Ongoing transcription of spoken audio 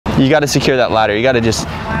you got to secure that ladder. You got to just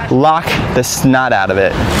lock the snot out of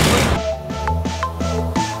it.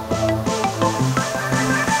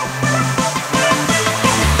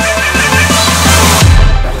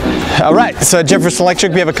 All right, so at Jefferson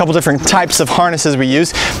Electric, we have a couple different types of harnesses we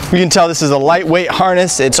use. You can tell this is a lightweight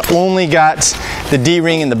harness. It's only got the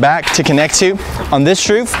D-ring in the back to connect to. On this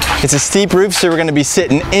roof, it's a steep roof, so we're gonna be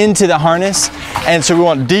sitting into the harness. And so we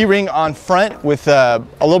want D-ring on front with a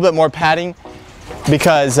little bit more padding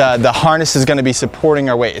because the harness is gonna be supporting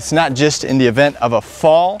our weight. It's not just in the event of a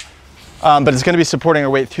fall, but it's gonna be supporting our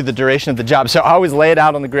weight through the duration of the job. So I always lay it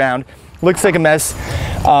out on the ground. Looks like a mess,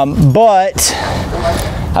 but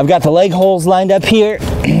I've got the leg holes lined up here.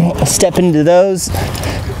 I'll step into those.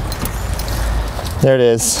 There it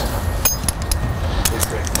is.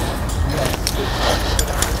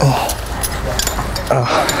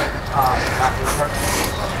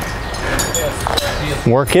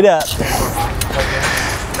 Work it up.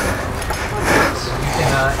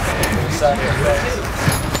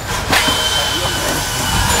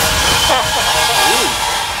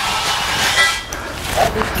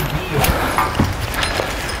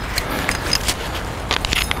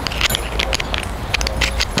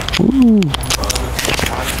 Ooh.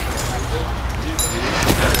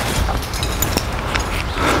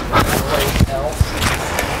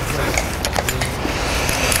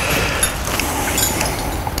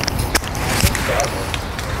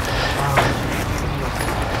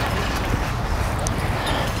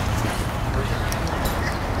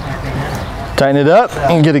 Tighten it up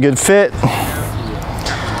and get a good fit.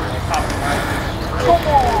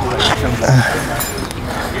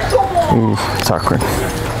 Ooh, it's awkward.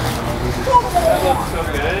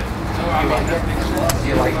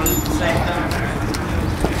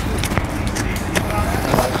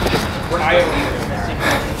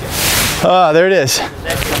 Ah, there it is.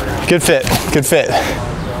 Good fit, good fit.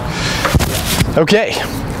 Okay,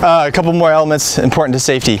 a couple more elements important to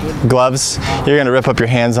safety. Gloves. You're gonna rip up your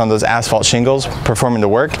hands on those asphalt shingles performing the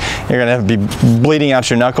work. You're gonna have to be bleeding out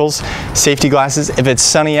your knuckles. Safety glasses. If it's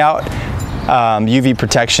sunny out, UV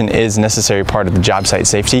protection is a necessary part of the job site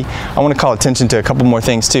safety. I want to call attention to a couple more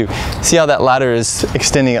things too. See how that ladder is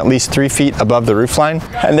extending at least 3 feet above the roof line?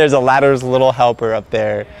 And there's a ladder's little helper up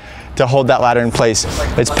there to hold that ladder in place.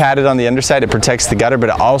 It's padded on the underside, it protects the gutter, but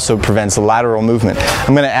it also prevents lateral movement.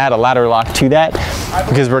 I'm going to add a ladder lock to that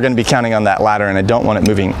because we're going to be counting on that ladder and I don't want it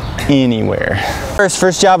moving anywhere.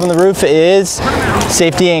 First job on the roof is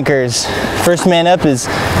safety anchors. First man up is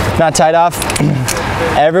not tied off.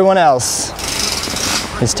 Everyone else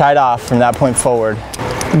is tied off from that point forward.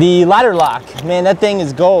 The ladder lock, man, that thing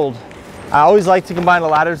is gold. I always like to combine a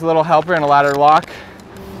ladder's little helper and a ladder lock.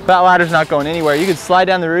 That ladder's not going anywhere. You could slide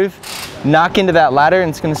down the roof, knock into that ladder, and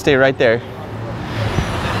it's gonna stay right there.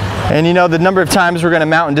 And you know, the number of times we're gonna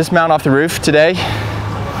mount and dismount off the roof today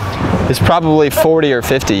is probably 40 or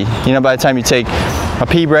 50. You know, by the time you take a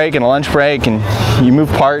pee break and a lunch break and you move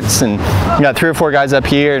parts and you got 3 or 4 guys up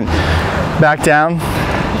here and back down,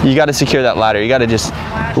 you gotta secure that ladder. You gotta just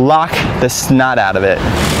lock the snot out of it.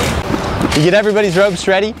 You get everybody's ropes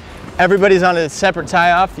ready. Everybody's on a separate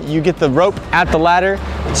tie-off. You get the rope at the ladder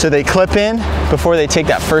so they clip in before they take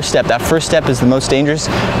that first step. That first step is the most dangerous.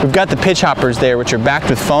 We've got the pitch hoppers there, which are backed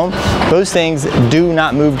with foam. Those things do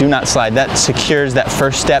not move, do not slide. That secures that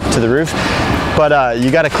first step to the roof. But you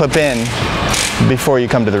gotta clip in before you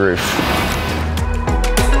come to the roof.